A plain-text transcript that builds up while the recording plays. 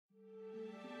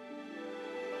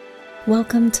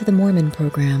Welcome to the Mormon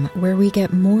Program, where we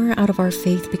get more out of our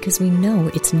faith because we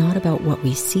know it's not about what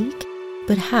we seek,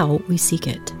 but how we seek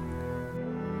it.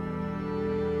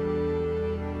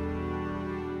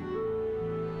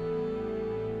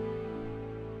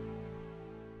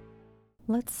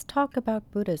 Let's talk about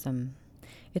Buddhism.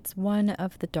 It's one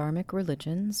of the Dharmic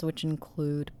religions, which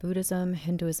include Buddhism,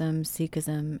 Hinduism,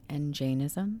 Sikhism, and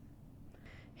Jainism.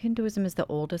 Hinduism is the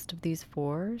oldest of these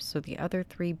four, so the other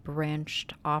three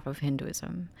branched off of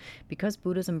Hinduism. Because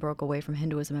Buddhism broke away from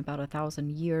Hinduism about 1,000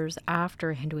 years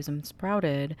after Hinduism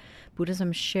sprouted,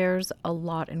 Buddhism shares a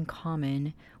lot in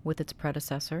common with its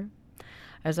predecessor.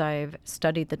 As I've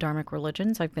studied the Dharmic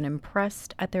religions, I've been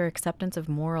impressed at their acceptance of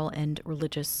moral and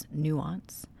religious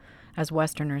nuance. As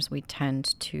Westerners, we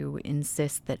tend to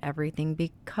insist that everything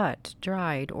be cut,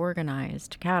 dried,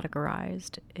 organized,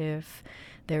 categorized. If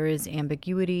there is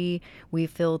ambiguity, we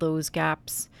fill those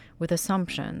gaps with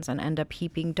assumptions and end up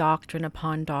heaping doctrine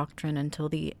upon doctrine until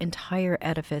the entire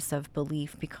edifice of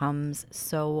belief becomes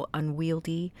so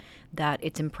unwieldy that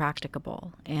it's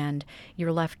impracticable, and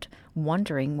you're left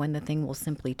wondering when the thing will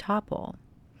simply topple.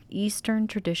 Eastern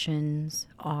traditions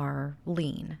are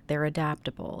lean, they're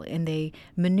adaptable, and they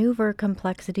maneuver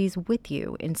complexities with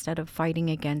you instead of fighting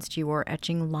against you or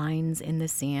etching lines in the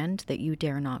sand that you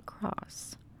dare not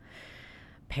cross.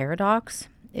 Paradox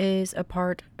is a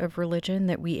part of religion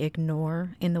that we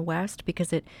ignore in the West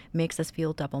because it makes us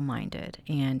feel double-minded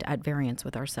and at variance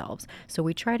with ourselves. So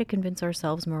we try to convince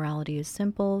ourselves morality is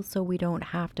simple so we don't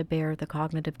have to bear the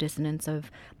cognitive dissonance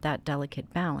of that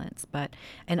delicate balance. But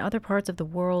in other parts of the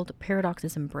world, paradox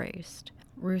is embraced.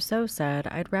 Rousseau said,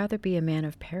 "I'd rather be a man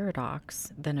of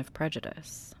paradox than of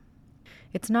prejudice."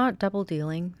 It's not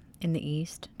double-dealing in the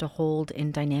East to hold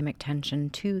in dynamic tension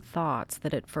two thoughts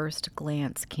that at first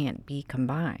glance can't be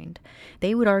combined.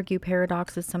 They would argue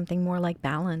paradox is something more like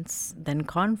balance than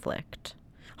conflict,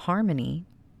 harmony,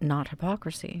 not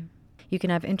hypocrisy. You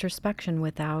can have introspection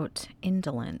without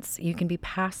indolence. You can be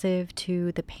passive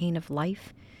to the pain of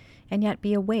life and yet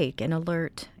be awake and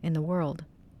alert in the world.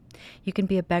 You can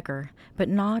be a beggar, but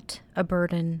not a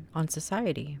burden on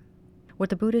society. What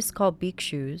the Buddhists call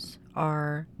bhikshus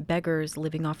are beggars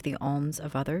living off the alms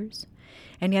of others,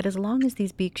 and yet as long as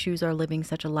these bhikshus are living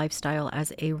such a lifestyle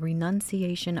as a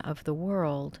renunciation of the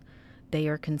world, they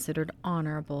are considered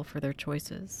honorable for their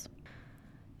choices.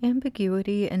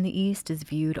 Ambiguity in the East is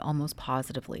viewed almost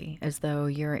positively, as though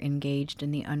you're engaged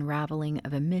in the unraveling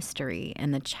of a mystery,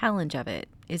 and the challenge of it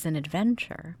is an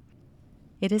adventure.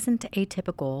 It isn't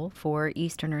atypical for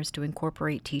Easterners to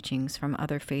incorporate teachings from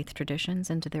other faith traditions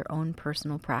into their own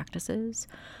personal practices,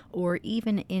 or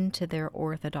even into their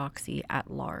orthodoxy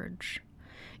at large.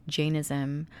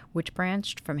 Jainism, which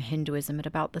branched from Hinduism at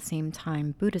about the same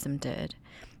time Buddhism did,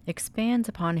 expands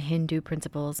upon Hindu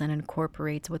principles and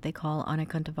incorporates what they call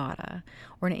Anekantavada,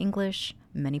 or in English,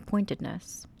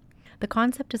 many-pointedness. The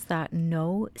concept is that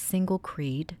no single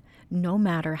creed, no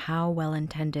matter how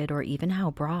well-intended or even how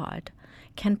broad,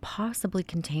 can possibly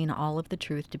contain all of the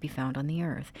truth to be found on the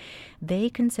earth. They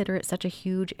consider it such a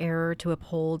huge error to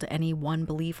uphold any one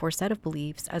belief or set of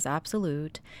beliefs as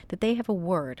absolute that they have a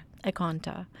word,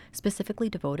 ekanta, specifically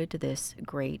devoted to this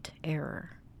great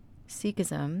error.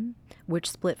 Sikhism,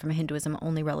 which split from Hinduism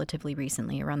only relatively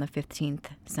recently, around the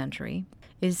 15th century,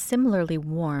 is similarly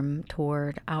warm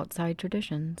toward outside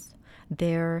traditions.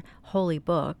 Their holy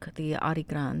book, the Adi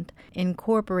Granth,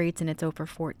 incorporates in its over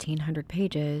 1,400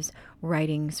 pages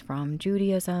writings from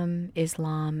Judaism,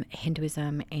 Islam,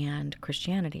 Hinduism, and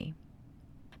Christianity.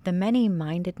 The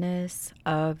many-mindedness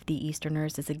of the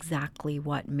Easterners is exactly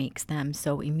what makes them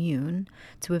so immune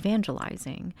to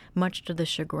evangelizing, much to the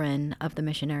chagrin of the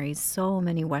missionaries so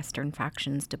many Western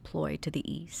factions deploy to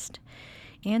the East.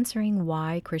 Answering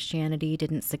why Christianity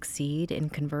didn't succeed in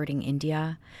converting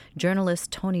India,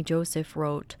 journalist Tony Joseph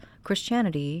wrote,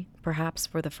 "Christianity, perhaps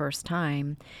for the first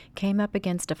time, came up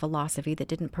against a philosophy that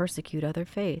didn't persecute other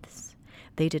faiths.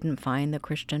 They didn't find the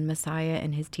Christian Messiah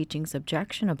and his teachings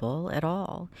objectionable at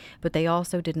all, but they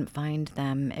also didn't find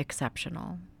them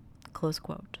exceptional." Close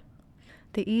quote.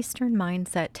 The Eastern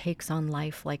mindset takes on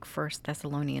life like 1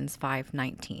 Thessalonians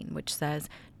 5:19, which says,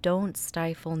 "Don't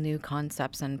stifle new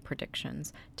concepts and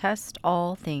predictions. Test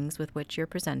all things with which you're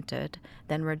presented,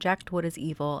 then reject what is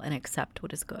evil and accept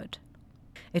what is good."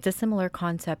 It's a similar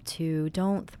concept to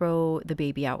don't throw the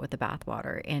baby out with the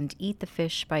bathwater and eat the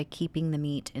fish by keeping the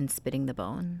meat and spitting the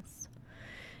bones.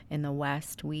 In the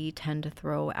West, we tend to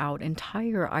throw out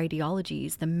entire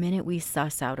ideologies the minute we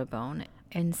suss out a bone,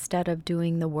 instead of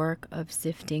doing the work of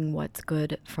sifting what's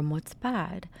good from what's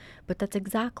bad. But that's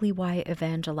exactly why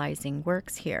evangelizing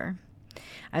works here.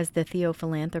 As the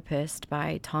Theophilanthropist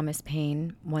by Thomas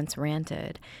Paine once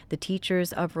ranted, the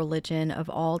teachers of religion of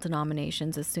all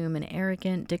denominations assume an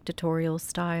arrogant, dictatorial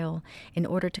style in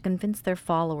order to convince their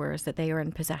followers that they are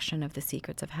in possession of the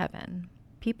secrets of heaven.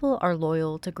 People are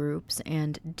loyal to groups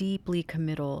and deeply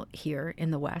committal here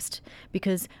in the West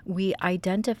because we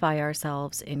identify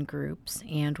ourselves in groups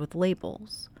and with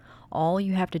labels. All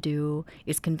you have to do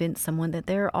is convince someone that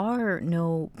there are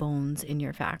no bones in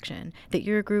your faction, that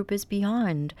your group is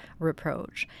beyond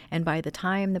reproach. And by the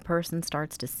time the person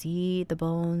starts to see the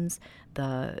bones,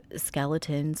 the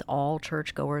skeletons all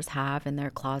churchgoers have in their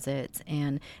closets,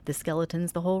 and the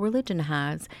skeletons the whole religion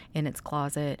has in its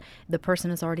closet, the person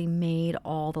has already made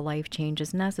all the life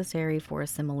changes necessary for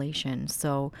assimilation.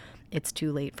 So it's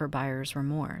too late for buyer's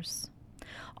remorse.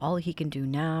 All he can do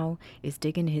now is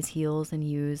dig in his heels and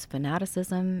use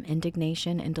fanaticism,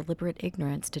 indignation, and deliberate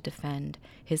ignorance to defend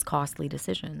his costly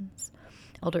decisions.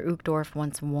 Elder Uchtdorf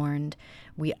once warned,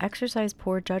 "We exercise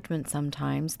poor judgment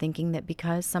sometimes, thinking that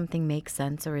because something makes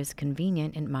sense or is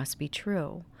convenient, it must be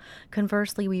true.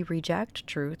 Conversely, we reject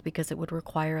truth because it would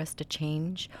require us to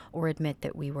change or admit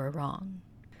that we were wrong."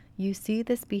 You see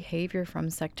this behavior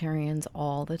from sectarians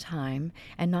all the time,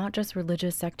 and not just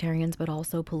religious sectarians, but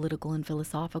also political and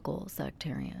philosophical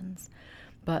sectarians.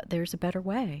 But there's a better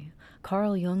way.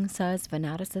 Carl Jung says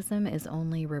fanaticism is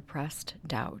only repressed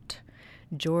doubt.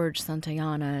 George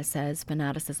Santayana says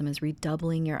fanaticism is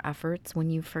redoubling your efforts when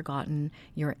you've forgotten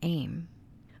your aim.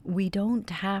 We don't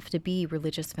have to be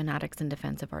religious fanatics in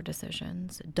defense of our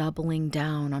decisions, doubling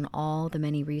down on all the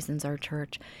many reasons our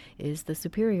church is the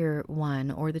superior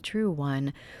one or the true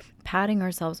one, patting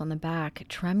ourselves on the back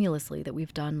tremulously that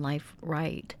we've done life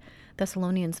right.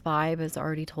 Thessalonians 5 has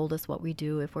already told us what we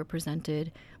do if we're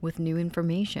presented with new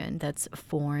information that's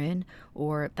foreign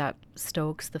or that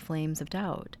stokes the flames of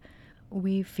doubt.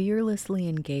 We fearlessly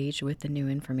engage with the new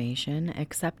information,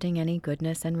 accepting any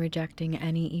goodness and rejecting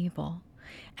any evil.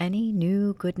 Any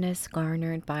new goodness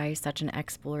garnered by such an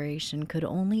exploration could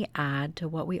only add to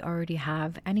what we already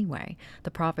have anyway.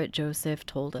 The prophet Joseph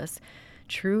told us,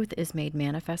 "Truth is made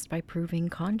manifest by proving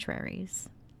contraries."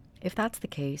 If that's the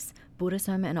case,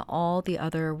 Buddhism and all the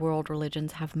other world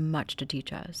religions have much to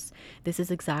teach us. This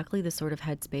is exactly the sort of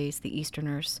headspace the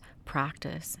Easterners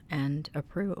practice and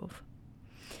approve.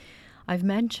 I've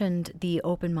mentioned the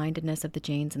open-mindedness of the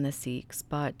Jains and the Sikhs,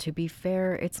 but to be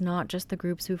fair, it's not just the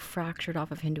groups who fractured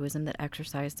off of Hinduism that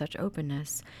exercise such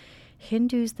openness.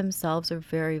 Hindus themselves are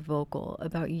very vocal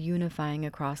about unifying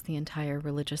across the entire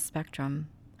religious spectrum.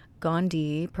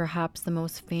 Gandhi, perhaps the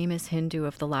most famous Hindu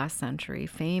of the last century,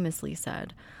 famously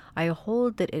said, "I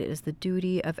hold that it is the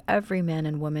duty of every man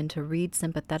and woman to read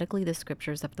sympathetically the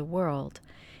scriptures of the world.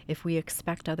 If we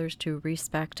expect others to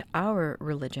respect our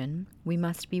religion, we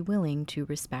must be willing to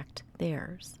respect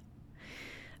theirs."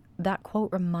 That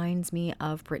quote reminds me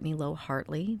of Brittany Lowe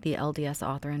Hartley, the LDS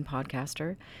author and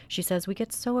podcaster. She says, "We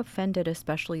get so offended,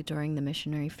 especially during the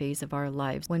missionary phase of our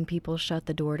lives, when people shut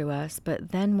the door to us, but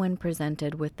then when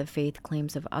presented with the faith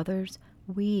claims of others,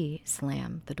 we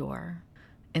slam the door."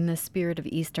 In the spirit of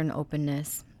Eastern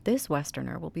openness, this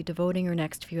Westerner will be devoting her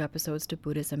next few episodes to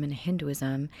Buddhism and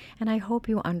Hinduism, and I hope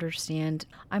you understand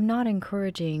I'm not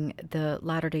encouraging the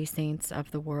Latter-day Saints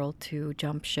of the world to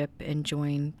jump ship and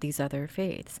join these other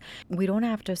faiths. We don't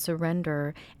have to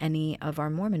surrender any of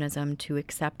our Mormonism to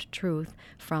accept truth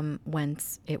from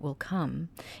whence it will come.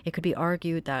 It could be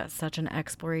argued that such an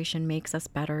exploration makes us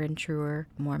better and truer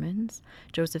Mormons.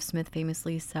 Joseph Smith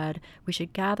famously said, "We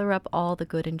should gather up all the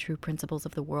good and true principles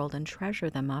of the world and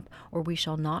treasure them up, or we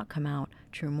shall not come out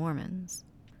true Mormons."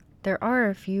 There are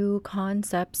a few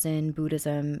concepts in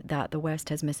Buddhism that the West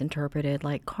has misinterpreted,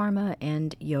 like karma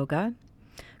and yoga.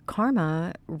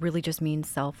 Karma really just means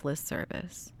selfless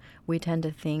service. We tend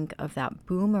to think of that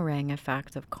boomerang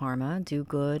effect of karma, do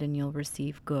good and you'll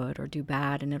receive good, or do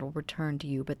bad and it'll return to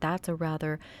you, but that's a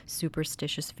rather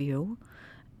superstitious view.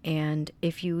 And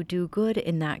if you do good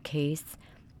in that case,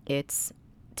 it's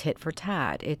tit for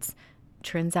tat. It's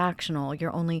transactional.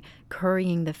 You're only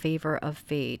currying the favor of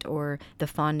fate or the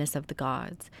fondness of the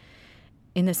gods.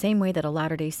 In the same way that a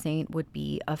Latter-day Saint would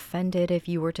be offended if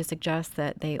you were to suggest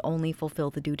that they only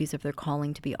fulfill the duties of their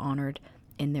calling to be honored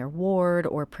in their ward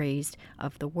or praised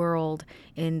of the world.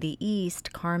 In the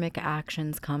East, karmic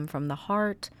actions come from the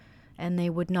heart, and they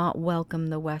would not welcome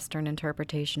the Western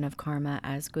interpretation of karma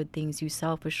as good things you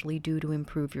selfishly do to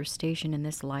improve your station in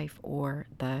this life or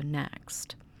the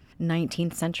next.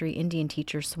 19th century Indian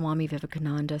teacher Swami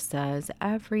Vivekananda says,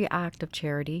 "Every act of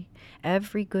charity,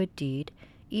 every good deed,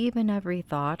 even every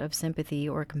thought of sympathy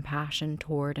or compassion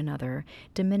toward another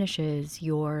diminishes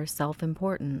your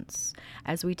self-importance.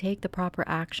 As we take the proper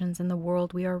actions in the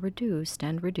world, we are reduced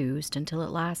and reduced until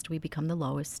at last we become the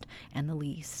lowest and the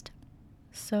least.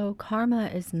 So, karma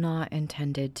is not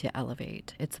intended to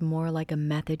elevate. It's more like a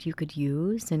method you could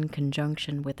use in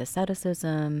conjunction with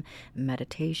asceticism,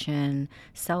 meditation,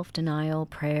 self denial,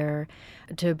 prayer,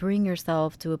 to bring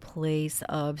yourself to a place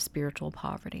of spiritual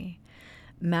poverty.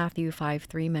 Matthew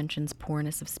 5:3 mentions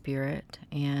poorness of spirit,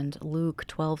 and Luke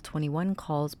 12:21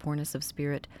 calls poorness of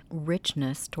spirit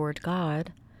richness toward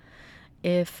God.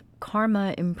 If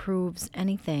karma improves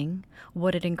anything,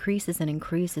 what it increases and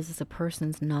increases is a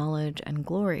person's knowledge and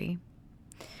glory.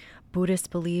 Buddhists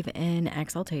believe in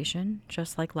exaltation,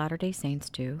 just like Latter-day Saints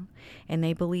do, and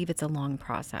they believe it's a long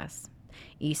process.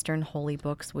 Eastern holy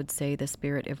books would say the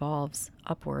spirit evolves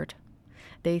upward.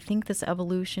 They think this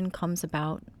evolution comes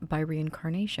about by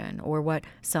reincarnation, or what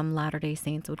some Latter-day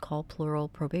Saints would call plural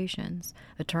probations,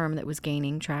 a term that was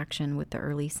gaining traction with the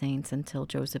early saints until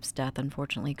Joseph's death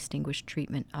unfortunately extinguished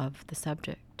treatment of the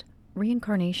subject.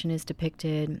 Reincarnation is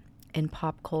depicted in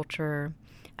pop culture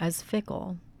as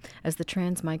fickle, as the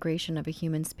transmigration of a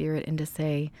human spirit into,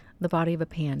 say, the body of a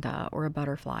panda or a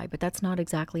butterfly, but that's not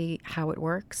exactly how it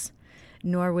works.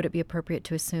 Nor would it be appropriate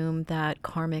to assume that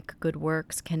karmic good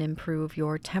works can improve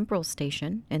your temporal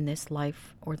station in this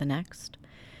life or the next.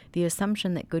 The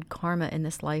assumption that good karma in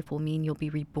this life will mean you'll be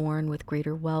reborn with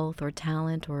greater wealth or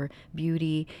talent or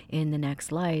beauty in the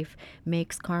next life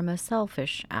makes karma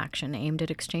selfish action aimed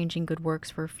at exchanging good works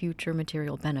for future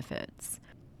material benefits.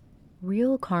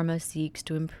 Real karma seeks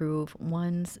to improve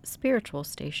one's spiritual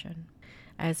station.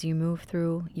 As you move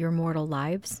through your mortal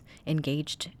lives,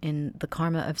 engaged in the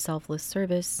karma of selfless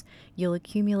service, you'll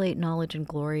accumulate knowledge and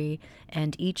glory,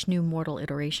 and each new mortal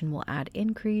iteration will add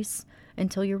increase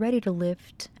until you're ready to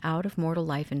lift out of mortal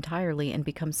life entirely and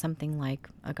become something like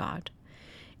a god.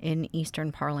 In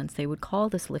Eastern parlance, they would call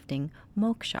this lifting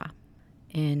moksha.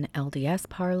 In LDS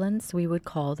parlance, we would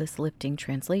call this lifting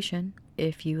translation,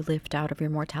 if you lift out of your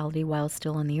mortality while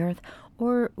still on the earth,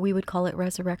 or we would call it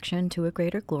resurrection to a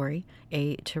greater glory,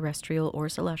 a terrestrial or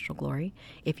celestial glory,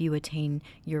 if you attain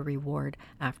your reward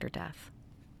after death.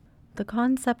 The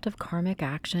concept of karmic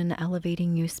action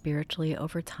elevating you spiritually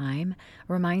over time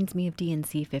reminds me of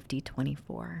D&C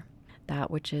 50:24. That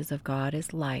which is of God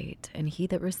is light, and he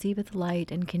that receiveth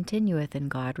light and continueth in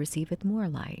God receiveth more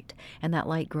light, and that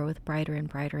light groweth brighter and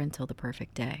brighter until the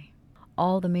perfect day.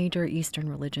 All the major Eastern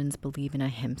religions believe in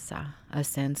ahimsa, a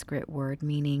Sanskrit word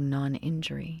meaning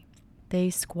non-injury. They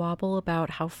squabble about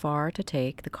how far to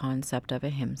take the concept of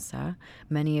ahimsa.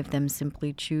 Many of them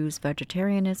simply choose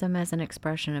vegetarianism as an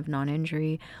expression of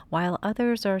non-injury, while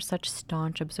others are such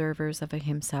staunch observers of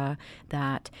ahimsa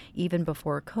that even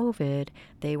before COVID,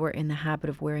 they were in the habit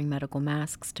of wearing medical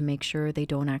masks to make sure they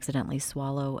don't accidentally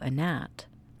swallow a gnat.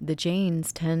 The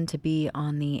Jains tend to be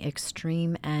on the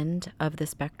extreme end of the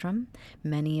spectrum.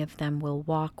 Many of them will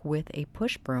walk with a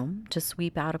push broom to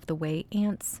sweep out of the way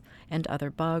ants and other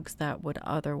bugs that would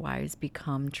otherwise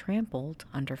become trampled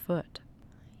underfoot.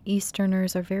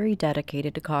 Easterners are very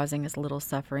dedicated to causing as little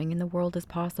suffering in the world as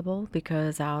possible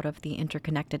because out of the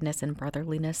interconnectedness and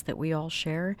brotherliness that we all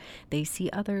share, they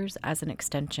see others as an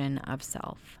extension of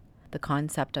self. The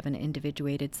concept of an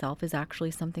individuated self is actually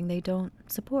something they don't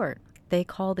support. They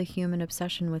call the human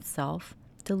obsession with self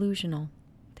delusional.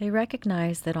 They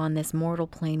recognize that on this mortal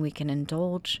plane we can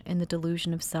indulge in the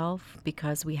delusion of self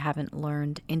because we haven't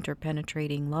learned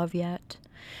interpenetrating love yet,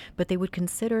 but they would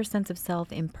consider a sense of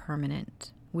self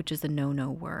impermanent, which is a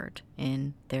no-no word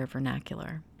in their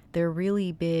vernacular. They're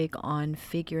really big on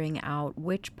figuring out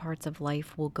which parts of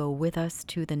life will go with us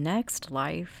to the next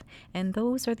life, and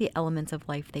those are the elements of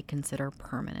life they consider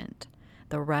permanent.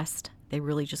 The rest they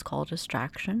really just call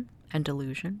distraction and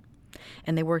delusion,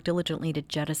 and they work diligently to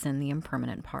jettison the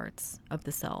impermanent parts of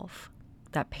the self.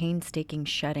 That painstaking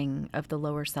shedding of the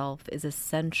lower self is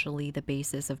essentially the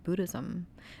basis of Buddhism.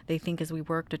 They think as we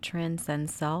work to transcend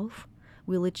self,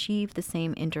 we'll achieve the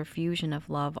same interfusion of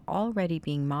love already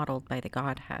being modeled by the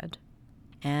Godhead.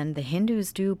 And the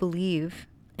Hindus do believe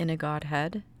in a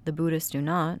Godhead. The Buddhists do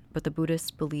not, but the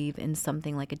Buddhists believe in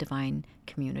something like a divine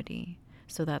community.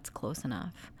 So that's close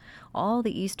enough. All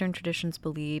the Eastern traditions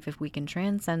believe if we can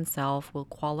transcend self, we'll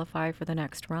qualify for the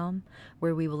next realm,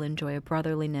 where we will enjoy a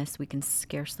brotherliness we can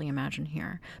scarcely imagine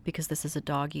here, because this is a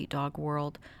dog-eat-dog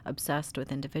world obsessed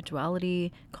with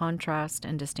individuality, contrast,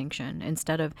 and distinction,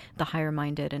 instead of the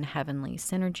higher-minded and heavenly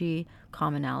synergy,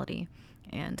 commonality,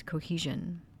 and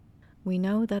cohesion. We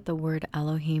know that the word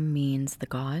Elohim means the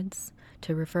gods.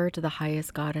 To refer to the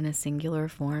highest God in a singular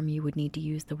form, you would need to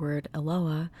use the word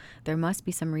Eloah. There must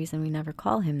be some reason we never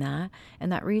call him that,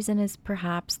 and that reason is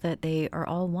perhaps that they are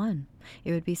all one.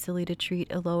 It would be silly to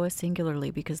treat Eloah singularly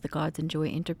because the gods enjoy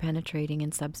interpenetrating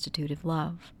and substitutive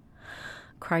love.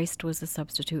 Christ was a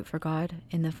substitute for God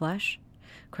in the flesh.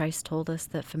 Christ told us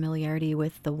that familiarity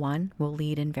with the one will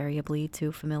lead invariably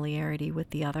to familiarity with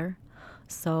the other.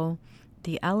 So,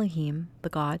 the Elohim, the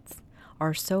gods,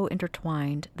 are so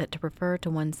intertwined that to refer to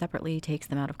one separately takes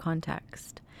them out of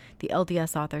context. The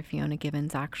LDS author Fiona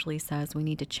Gibbons actually says we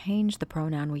need to change the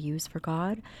pronoun we use for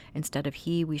God. Instead of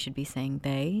he, we should be saying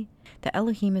they. The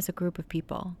Elohim is a group of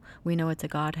people. We know it's a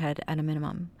Godhead at a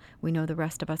minimum. We know the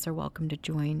rest of us are welcome to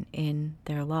join in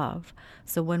their love.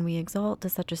 So when we exalt to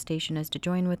such a station as to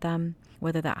join with them,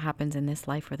 whether that happens in this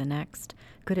life or the next,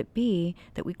 could it be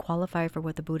that we qualify for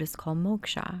what the Buddhists call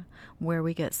moksha, where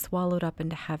we get swallowed up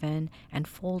into heaven and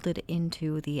folded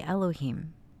into the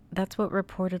Elohim? That's what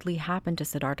reportedly happened to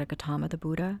Siddhartha Gautama the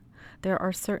Buddha. There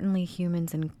are certainly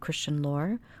humans in Christian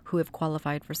lore who have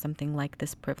qualified for something like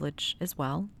this privilege as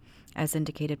well, as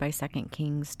indicated by 2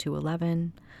 Kings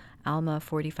 2:11, Alma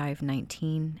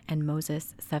 45:19, and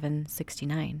Moses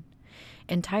 7:69.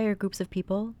 Entire groups of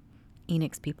people,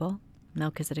 Enoch's people,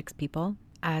 Melchizedek's people,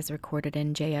 as recorded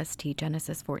in JST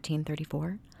Genesis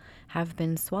 14:34, have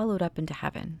been swallowed up into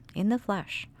heaven in the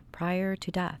flesh prior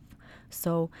to death.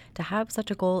 So to have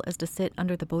such a goal as to sit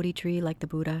under the Bodhi tree like the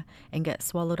Buddha and get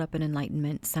swallowed up in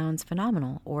enlightenment sounds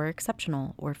phenomenal or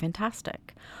exceptional or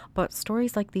fantastic. But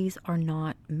stories like these are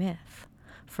not myth.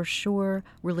 For sure,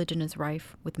 religion is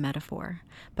rife with metaphor,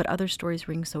 but other stories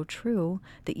ring so true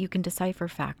that you can decipher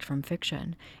fact from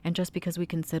fiction. And just because we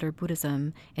consider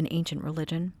Buddhism an ancient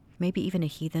religion, maybe even a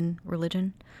heathen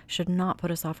religion, should not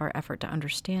put us off our effort to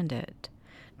understand it.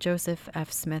 Joseph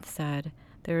F. Smith said,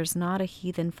 "There is not a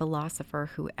heathen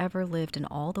philosopher who ever lived in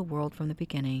all the world from the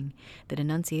beginning that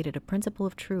enunciated a principle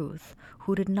of truth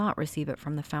who did not receive it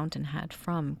from the fountainhead,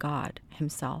 from God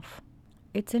himself."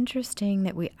 It's interesting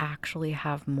that we actually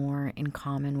have more in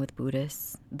common with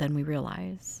Buddhists than we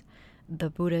realize. The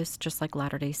Buddhists, just like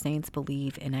Latter-day Saints,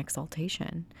 believe in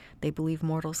exaltation. They believe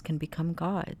mortals can become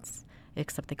gods,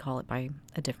 except they call it by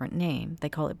a different name. They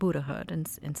call it Buddhahood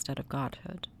instead of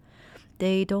godhood.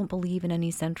 They don't believe in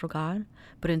any central God,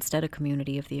 but instead a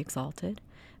community of the exalted.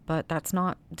 But that's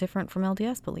not different from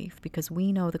LDS belief, because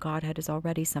we know the Godhead is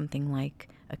already something like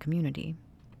a community.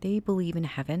 They believe in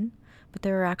heaven, but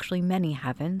there are actually many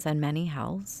heavens and many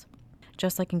hells.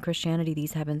 Just like in Christianity,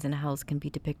 these heavens and hells can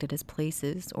be depicted as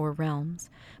places or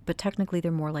realms, but technically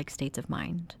they're more like states of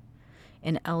mind.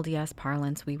 In LDS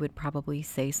parlance, we would probably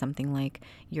say something like,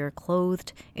 you're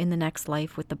clothed in the next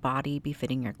life with the body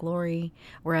befitting your glory,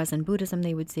 whereas in Buddhism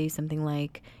they would say something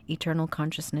like, eternal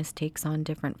consciousness takes on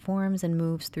different forms and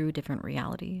moves through different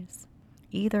realities.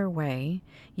 Either way,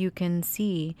 you can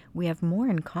see we have more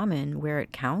in common where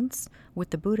it counts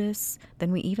with the Buddhists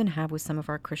than we even have with some of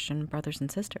our Christian brothers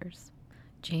and sisters.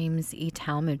 James E.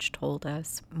 Talmage told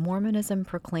us, Mormonism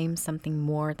proclaims something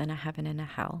more than a heaven and a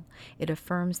hell. It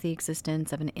affirms the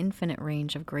existence of an infinite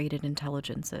range of graded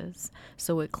intelligences,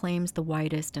 so it claims the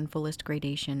widest and fullest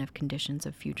gradation of conditions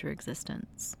of future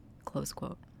existence. Close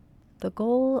quote. The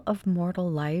goal of mortal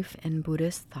life in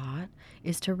Buddhist thought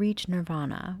is to reach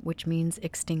nirvana, which means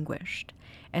extinguished.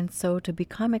 And so to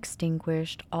become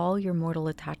extinguished, all your mortal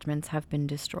attachments have been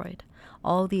destroyed.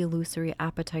 All the illusory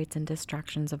appetites and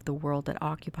distractions of the world that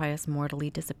occupy us mortally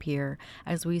disappear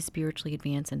as we spiritually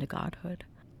advance into godhood.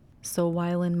 So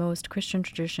while in most Christian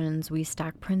traditions we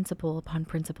stack principle upon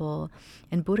principle,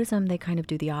 in Buddhism they kind of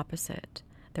do the opposite.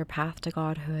 Their path to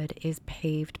godhood is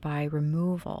paved by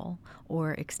removal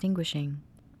or extinguishing.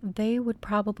 They would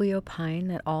probably opine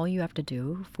that all you have to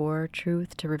do for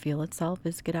truth to reveal itself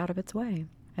is get out of its way.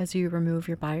 As you remove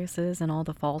your biases and all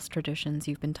the false traditions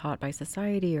you've been taught by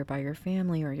society or by your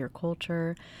family or your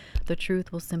culture, the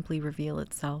truth will simply reveal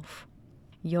itself.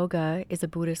 Yoga is a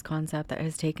Buddhist concept that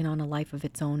has taken on a life of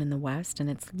its own in the West, and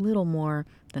it's little more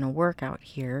than a workout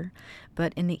here.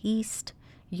 But in the East,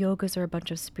 yogas are a bunch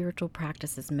of spiritual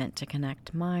practices meant to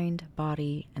connect mind,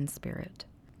 body, and spirit.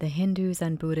 The Hindus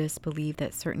and Buddhists believe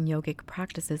that certain yogic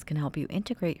practices can help you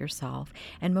integrate yourself,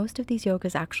 and most of these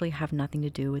yogas actually have nothing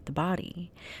to do with the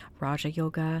body. Raja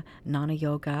Yoga, Jnana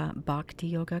Yoga, Bhakti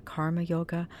Yoga, Karma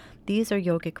Yoga, these are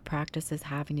yogic practices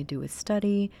having to do with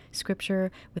study,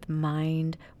 scripture, with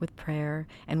mind, with prayer,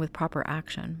 and with proper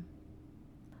action.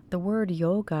 The word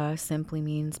yoga simply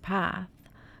means path.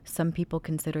 Some people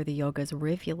consider the yogas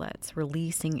rivulets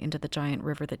releasing into the giant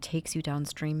river that takes you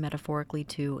downstream metaphorically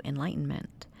to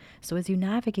enlightenment. So as you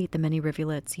navigate the many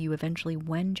rivulets, you eventually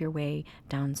wend your way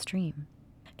downstream.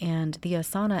 And the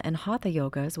asana and hatha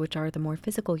yogas, which are the more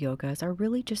physical yogas, are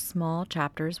really just small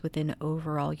chapters within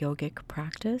overall yogic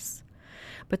practice.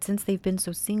 But since they've been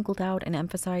so singled out and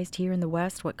emphasized here in the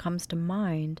West, what comes to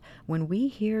mind when we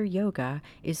hear yoga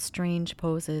is strange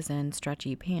poses and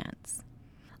stretchy pants.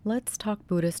 Let's talk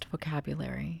Buddhist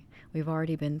vocabulary. We've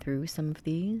already been through some of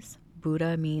these.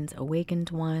 Buddha means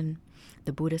awakened one.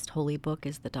 The Buddhist holy book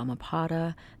is the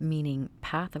Dhammapada, meaning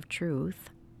path of truth.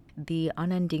 The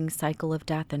unending cycle of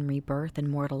death and rebirth and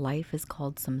mortal life is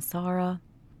called samsara,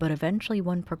 but eventually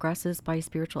one progresses by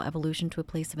spiritual evolution to a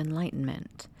place of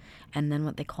enlightenment, and then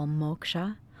what they call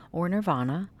moksha or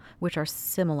nirvana, which are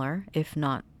similar, if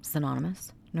not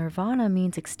synonymous. Nirvana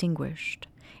means extinguished,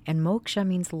 and moksha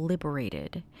means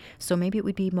liberated. So maybe it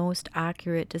would be most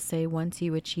accurate to say once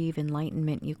you achieve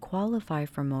enlightenment, you qualify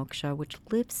for moksha, which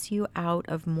lifts you out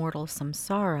of mortal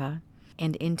samsara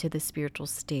and into the spiritual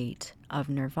state of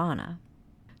nirvana.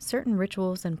 Certain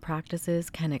rituals and practices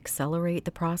can accelerate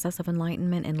the process of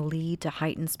enlightenment and lead to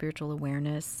heightened spiritual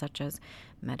awareness, such as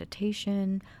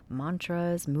meditation,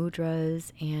 mantras,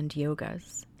 mudras, and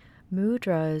yogas.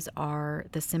 Mudras are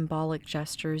the symbolic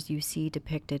gestures you see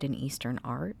depicted in Eastern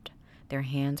art. Their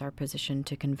hands are positioned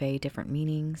to convey different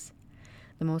meanings.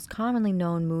 The most commonly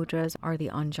known mudras are the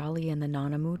Anjali and the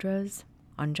Nana mudras.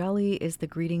 Anjali is the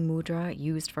greeting mudra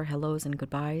used for hellos and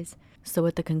goodbyes. So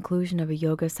at the conclusion of a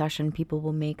yoga session, people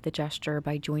will make the gesture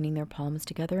by joining their palms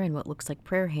together in what looks like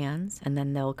prayer hands, and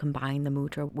then they'll combine the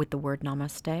mudra with the word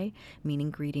namaste, meaning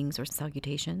greetings or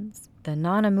salutations. The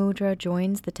Nana mudra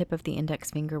joins the tip of the index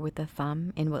finger with the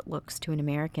thumb in what looks to an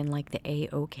American like the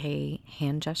A-OK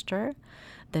hand gesture.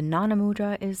 The Nana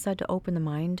mudra is said to open the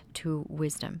mind to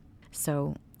wisdom.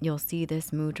 So you'll see this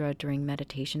mudra during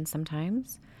meditation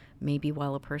sometimes. Maybe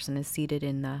while a person is seated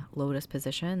in the lotus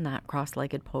position, that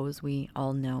cross-legged pose we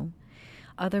all know.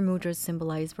 Other mudras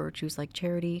symbolize virtues like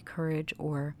charity, courage,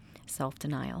 or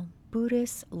self-denial.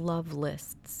 Buddhists love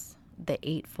lists. The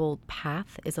Eightfold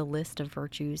Path is a list of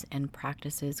virtues and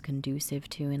practices conducive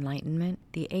to enlightenment.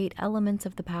 The 8 elements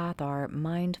of the path are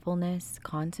mindfulness,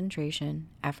 concentration,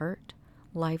 effort,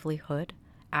 livelihood,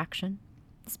 action,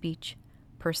 speech,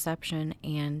 perception,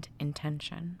 and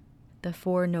intention. The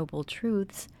 4 Noble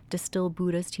Truths distill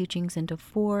Buddha's teachings into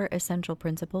 4 essential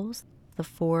principles. The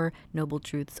 4 Noble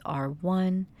Truths are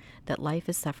 1, that life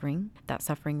is suffering. That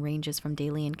suffering ranges from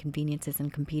daily inconveniences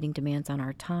and competing demands on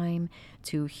our time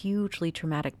to hugely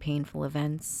traumatic, painful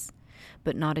events.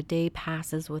 But not a day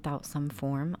passes without some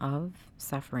form of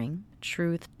suffering.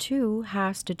 Truth 2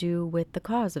 has to do with the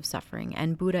cause of suffering,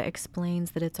 and Buddha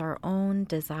explains that it's our own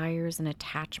desires and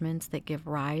attachments that give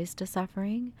rise to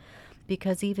suffering.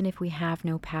 Because even if we have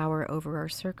no power over our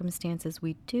circumstances,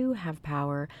 we do have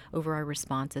power over our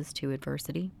responses to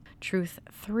adversity. Truth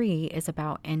 3 is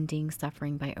about ending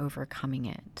suffering by overcoming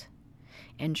it.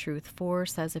 And Truth 4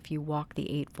 says if you walk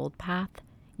the Eightfold Path,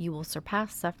 you will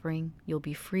surpass suffering, you'll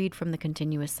be freed from the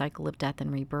continuous cycle of death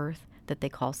and rebirth that they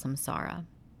call samsara.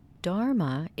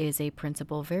 Dharma is a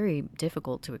principle very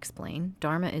difficult to explain.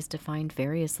 Dharma is defined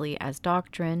variously as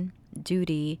doctrine,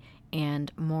 duty,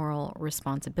 and moral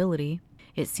responsibility.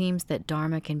 It seems that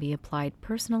Dharma can be applied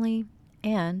personally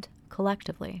and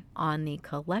collectively. On the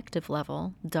collective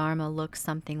level, Dharma looks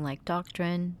something like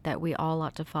doctrine that we all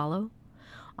ought to follow.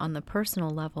 On the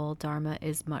personal level, Dharma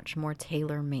is much more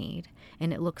tailor-made,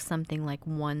 and it looks something like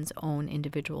one's own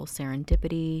individual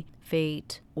serendipity,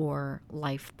 fate, or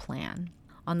life plan.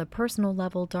 On the personal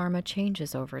level, Dharma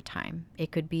changes over time.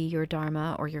 It could be your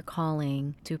Dharma or your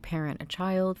calling to parent a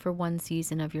child for one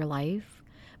season of your life,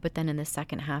 but then in the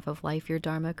second half of life, your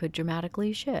Dharma could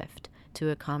dramatically shift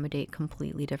to accommodate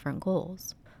completely different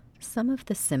goals. Some of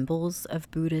the symbols of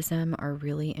Buddhism are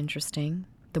really interesting.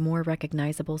 The more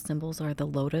recognizable symbols are the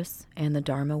lotus and the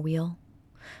Dharma wheel.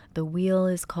 The wheel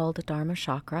is called a Dharma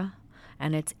chakra,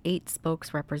 and its 8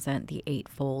 spokes represent the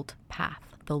Eightfold Path.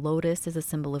 The lotus is a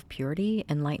symbol of purity,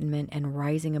 enlightenment, and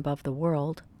rising above the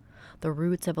world. The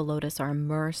roots of a lotus are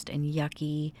immersed in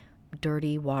yucky,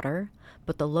 dirty water,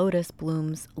 but the lotus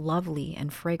blooms lovely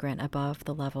and fragrant above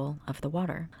the level of the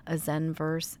water. A Zen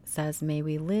verse says, "May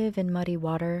we live in muddy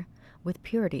water with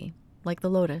purity, like the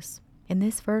lotus." In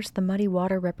this verse, the muddy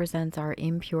water represents our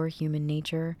impure human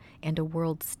nature and a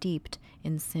world steeped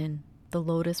in sin. The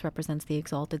lotus represents the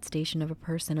exalted station of a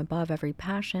person above every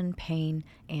passion, pain,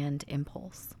 and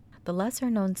impulse. The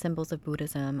lesser-known symbols of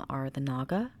Buddhism are the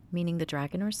naga, meaning the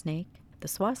dragon or snake, the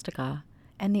swastika,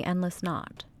 and the endless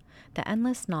knot. The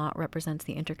endless knot represents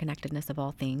the interconnectedness of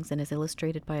all things and is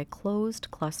illustrated by a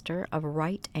closed cluster of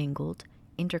right-angled,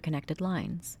 interconnected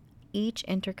lines. Each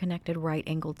interconnected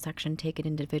right-angled section taken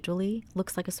individually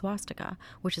looks like a swastika,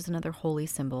 which is another holy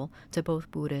symbol to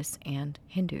both Buddhists and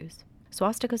Hindus.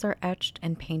 Swastikas are etched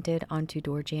and painted onto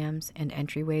door jambs and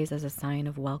entryways as a sign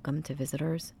of welcome to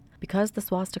visitors. Because the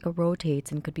swastika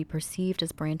rotates and could be perceived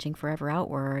as branching forever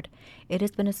outward, it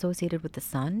has been associated with the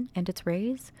sun and its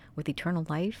rays, with eternal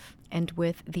life, and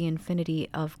with the infinity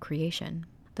of creation.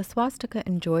 The swastika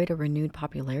enjoyed a renewed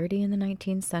popularity in the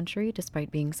 19th century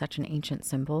despite being such an ancient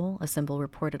symbol, a symbol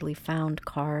reportedly found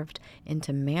carved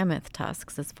into mammoth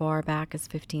tusks as far back as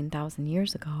 15,000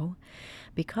 years ago.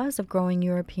 Because of growing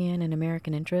European and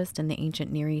American interest in the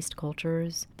ancient Near East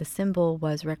cultures, the symbol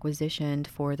was requisitioned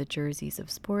for the jerseys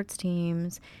of sports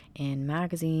teams, in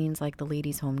magazines like the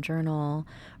Ladies' Home Journal.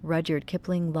 Rudyard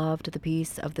Kipling loved the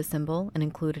piece of the symbol and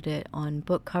included it on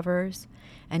book covers,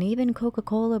 and even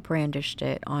Coca-Cola brandished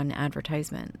it on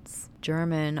advertisements.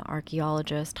 German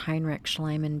archaeologist Heinrich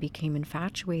Schliemann became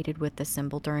infatuated with the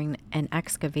symbol during an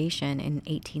excavation in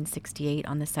 1868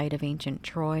 on the site of ancient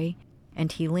Troy,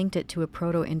 and he linked it to a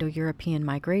Proto-Indo-European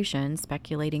migration,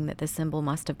 speculating that the symbol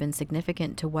must have been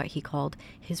significant to what he called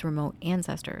his remote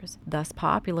ancestors, thus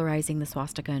popularizing the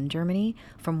swastika in Germany,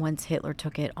 from whence Hitler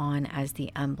took it on as the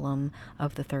emblem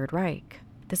of the Third Reich.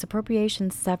 This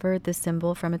appropriation severed the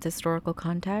symbol from its historical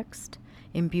context,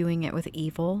 imbuing it with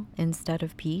evil instead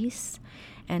of peace,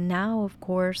 and now, of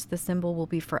course, the symbol will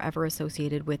be forever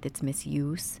associated with its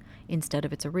misuse instead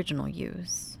of its original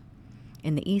use.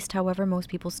 In the East, however, most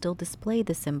people still display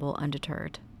the symbol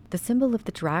undeterred. The symbol of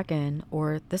the dragon,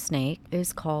 or the snake,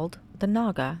 is called the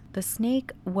naga. The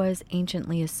snake was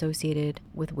anciently associated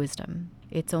with wisdom.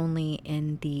 It's only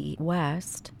in the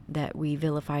West that we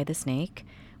vilify the snake,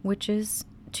 which is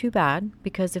too bad,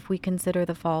 because if we consider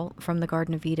the fall from the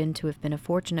Garden of Eden to have been a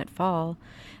fortunate fall,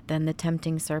 then the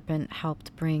tempting serpent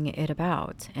helped bring it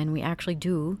about, and we actually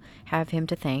do have him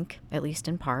to thank, at least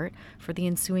in part, for the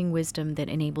ensuing wisdom that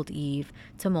enabled Eve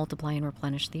to multiply and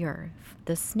replenish the earth.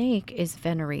 The snake is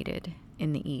venerated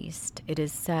in the East. It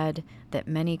is said that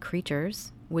many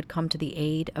creatures would come to the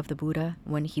aid of the Buddha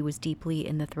when he was deeply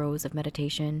in the throes of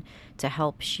meditation to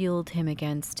help shield him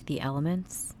against the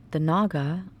elements. The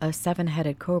naga, a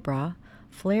seven-headed cobra,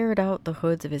 flared out the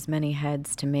hoods of his many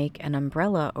heads to make an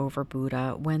umbrella over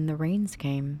Buddha when the rains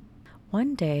came.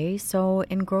 One day, so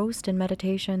engrossed in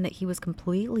meditation that he was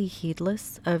completely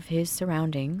heedless of his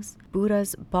surroundings,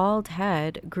 Buddha's bald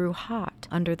head grew hot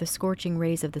under the scorching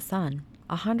rays of the sun.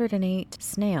 108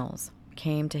 snails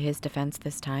came to his defense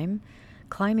this time,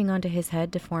 climbing onto his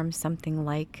head to form something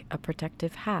like a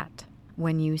protective hat.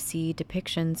 When you see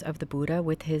depictions of the Buddha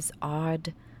with his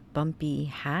odd, bumpy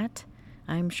hat,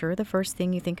 I'm sure the first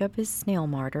thing you think of is snail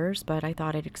martyrs, but I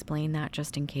thought I'd explain that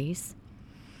just in case.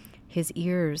 His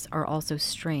ears are also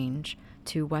strange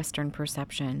to Western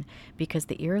perception because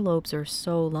the earlobes are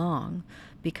so long.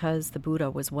 Because the Buddha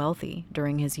was wealthy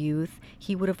during his youth,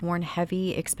 he would have worn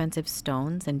heavy, expensive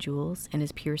stones and jewels in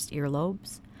his pierced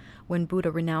earlobes. When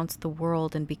Buddha renounced the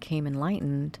world and became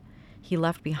enlightened, he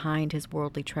left behind his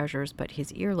worldly treasures, but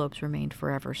his earlobes remained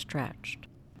forever stretched.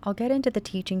 I'll get into the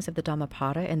teachings of the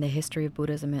Dhammapada and the history of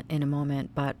Buddhism in a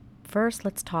moment, but first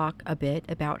let's talk a bit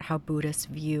about how Buddhists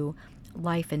view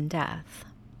life and death.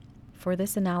 For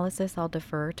this analysis, I'll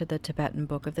defer to the Tibetan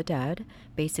Book of the Dead,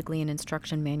 basically an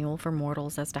instruction manual for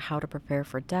mortals as to how to prepare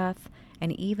for death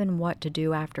and even what to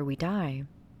do after we die.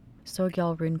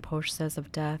 Sogyal Rinpoche says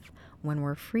of death, when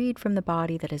we're freed from the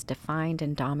body that has defined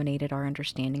and dominated our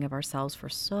understanding of ourselves for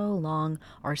so long,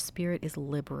 our spirit is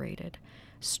liberated.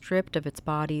 Stripped of its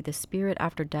body, the spirit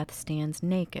after death stands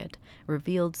naked,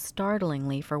 revealed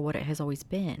startlingly for what it has always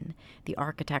been, the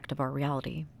architect of our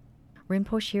reality.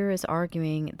 Rinpoche here is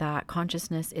arguing that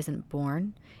consciousness isn't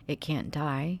born, it can't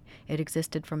die, it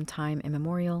existed from time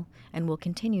immemorial, and will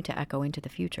continue to echo into the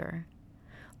future.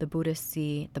 The Buddhists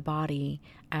see the body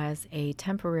as a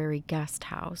temporary guest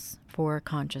house for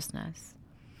consciousness.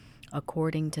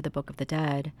 According to the Book of the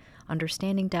Dead,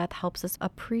 understanding death helps us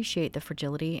appreciate the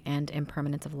fragility and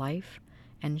impermanence of life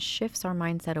and shifts our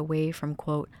mindset away from,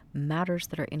 quote, matters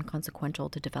that are inconsequential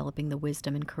to developing the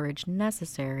wisdom and courage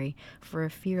necessary for a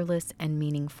fearless and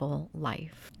meaningful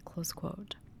life, close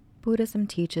quote. Buddhism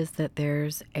teaches that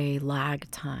there's a lag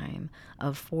time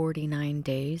of 49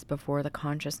 days before the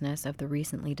consciousness of the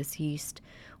recently deceased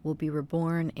will be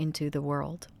reborn into the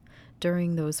world.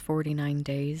 During those 49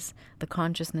 days, the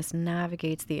consciousness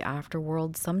navigates the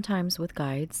afterworld, sometimes with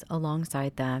guides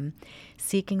alongside them,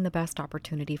 seeking the best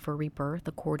opportunity for rebirth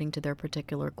according to their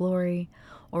particular glory,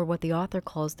 or what the author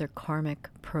calls their karmic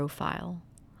profile.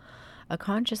 A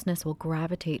consciousness will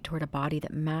gravitate toward a body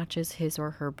that matches his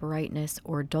or her brightness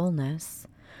or dullness,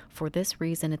 For this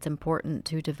reason, it's important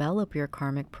to develop your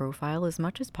karmic profile as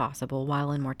much as possible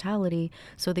while in mortality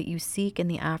so that you seek in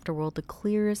the afterworld the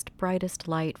clearest, brightest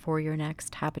light for your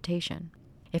next habitation.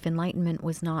 If enlightenment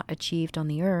was not achieved on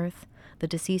the earth, the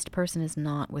deceased person is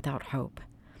not without hope.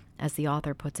 As the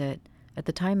author puts it, at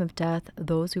the time of death,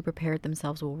 those who prepared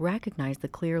themselves will recognize the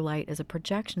clear light as a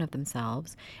projection of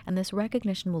themselves, and this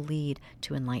recognition will lead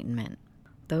to enlightenment.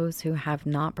 Those who have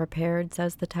not prepared,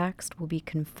 says the text, will be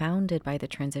confounded by the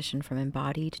transition from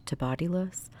embodied to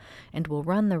bodiless, and will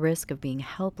run the risk of being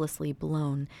helplessly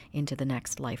blown into the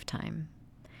next lifetime.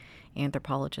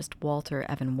 Anthropologist Walter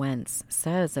Evan Wentz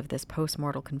says of this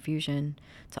postmortal confusion,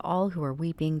 "To all who are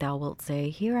weeping thou wilt say,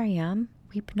 Here I am,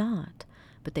 weep not,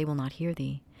 but they will not hear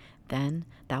thee. Then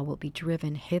thou wilt be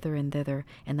driven hither and thither,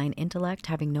 and thine intellect,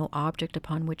 having no object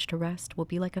upon which to rest, will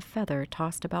be like a feather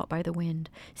tossed about by the wind,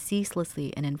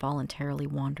 ceaselessly and involuntarily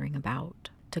wandering about."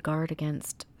 To guard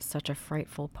against such a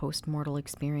frightful post-mortal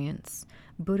experience,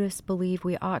 Buddhists believe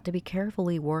we ought to be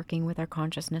carefully working with our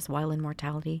consciousness while in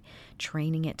mortality,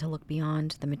 training it to look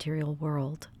beyond the material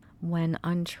world. When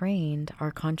untrained,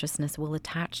 our consciousness will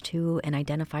attach to and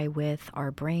identify with our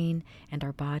brain and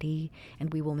our body,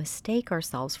 and we will mistake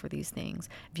ourselves for these things,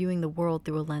 viewing the world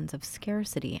through a lens of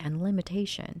scarcity and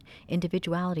limitation,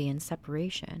 individuality and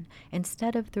separation,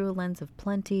 instead of through a lens of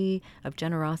plenty, of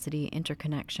generosity,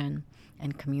 interconnection,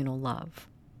 and communal love.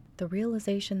 The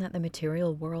realization that the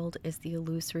material world is the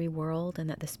illusory world and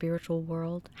that the spiritual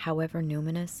world, however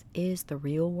numinous, is the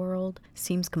real world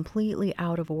seems completely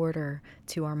out of order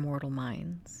to our mortal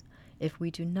minds. If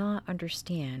we do not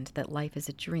understand that life is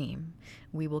a dream,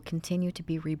 we will continue to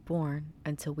be reborn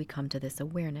until we come to this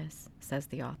awareness, says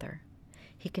the author.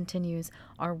 He continues,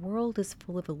 "Our world is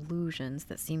full of illusions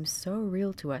that seem so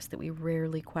real to us that we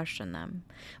rarely question them.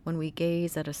 When we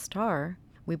gaze at a star,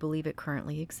 we believe it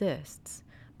currently exists.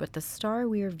 But the star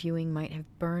we are viewing might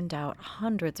have burned out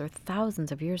hundreds or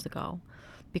thousands of years ago.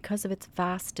 Because of its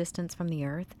vast distance from the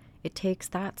Earth, it takes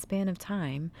that span of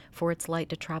time for its light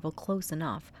to travel close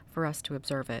enough for us to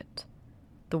observe it.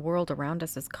 The world around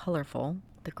us is colorful.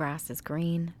 The grass is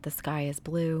green, the sky is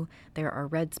blue, there are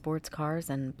red sports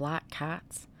cars and black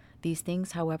cats. These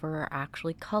things, however, are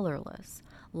actually colorless.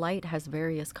 Light has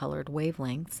various colored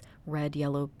wavelengths, red,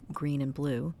 yellow, green, and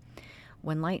blue.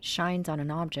 When light shines on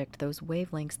an object, those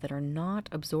wavelengths that are not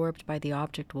absorbed by the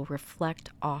object will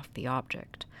reflect off the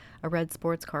object. A red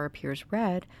sports car appears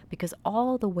red because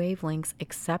all the wavelengths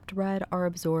except red are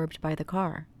absorbed by the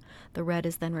car. The red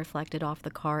is then reflected off the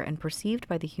car and perceived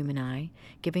by the human eye,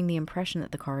 giving the impression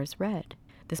that the car is red.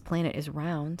 This planet is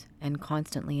round and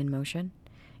constantly in motion,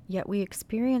 yet we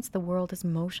experience the world as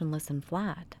motionless and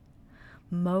flat.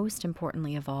 Most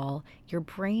importantly of all, your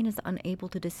brain is unable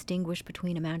to distinguish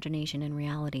between imagination and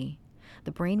reality.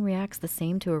 The brain reacts the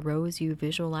same to a rose you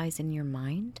visualize in your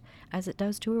mind as it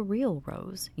does to a real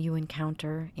rose you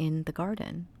encounter in the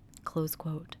garden." Close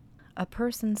quote. A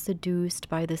person seduced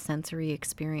by the sensory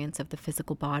experience of the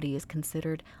physical body is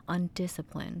considered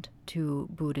undisciplined to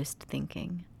Buddhist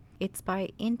thinking. It's by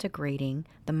integrating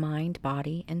the mind,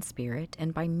 body, and spirit,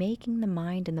 and by making the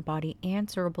mind and the body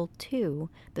answerable to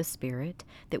the spirit,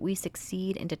 that we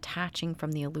succeed in detaching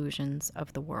from the illusions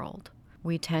of the world.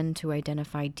 We tend to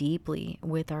identify deeply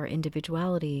with our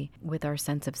individuality, with our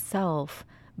sense of self,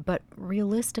 but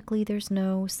realistically there's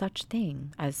no such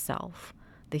thing as self.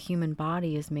 The human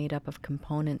body is made up of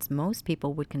components most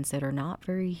people would consider not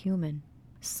very human.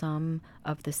 Some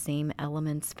of the same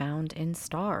elements found in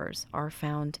stars are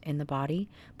found in the body.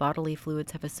 Bodily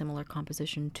fluids have a similar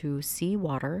composition to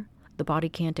seawater. The body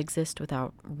can't exist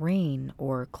without rain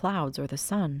or clouds or the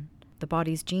sun. The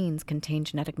body's genes contain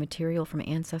genetic material from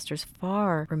ancestors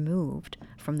far removed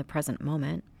from the present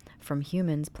moment. From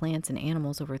humans, plants, and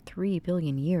animals over 3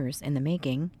 billion years in the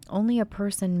making. Only a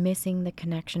person missing the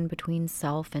connection between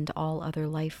self and all other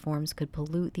life forms could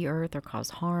pollute the earth or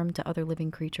cause harm to other living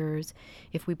creatures.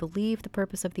 If we believe the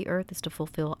purpose of the earth is to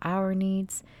fulfill our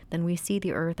needs, then we see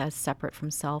the earth as separate from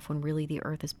self when really the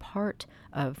earth is part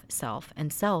of self,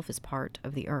 and self is part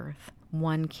of the earth.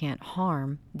 One can't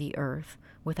harm the earth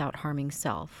without harming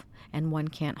self, and one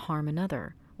can't harm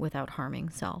another without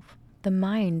harming self. The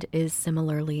mind is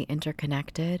similarly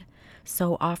interconnected.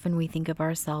 So often we think of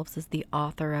ourselves as the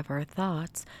author of our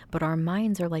thoughts, but our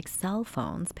minds are like cell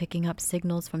phones picking up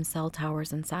signals from cell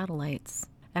towers and satellites.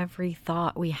 Every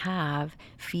thought we have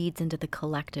feeds into the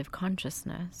collective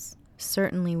consciousness.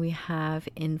 Certainly we have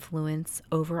influence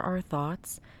over our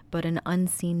thoughts, but an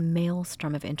unseen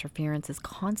maelstrom of interference is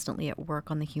constantly at work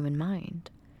on the human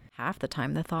mind. Half the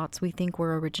time, the thoughts we think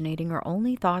we're originating are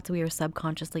only thoughts we are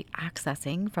subconsciously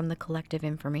accessing from the collective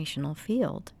informational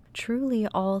field. Truly,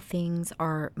 all things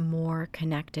are more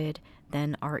connected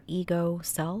than our ego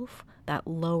self, that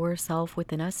lower self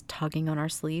within us tugging on our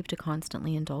sleeve to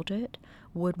constantly indulge it,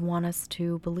 would want us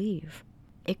to believe.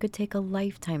 It could take a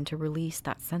lifetime to release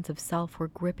that sense of self we're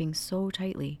gripping so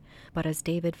tightly, but as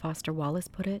David Foster Wallace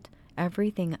put it,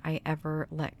 everything I ever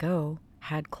let go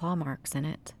had claw marks in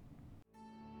it.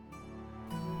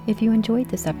 If you enjoyed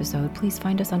this episode, please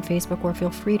find us on Facebook or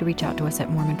feel free to reach out to us at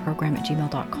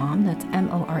mormonprogram@gmail.com. That's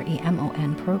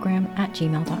MOREMON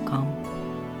program@gmail.com.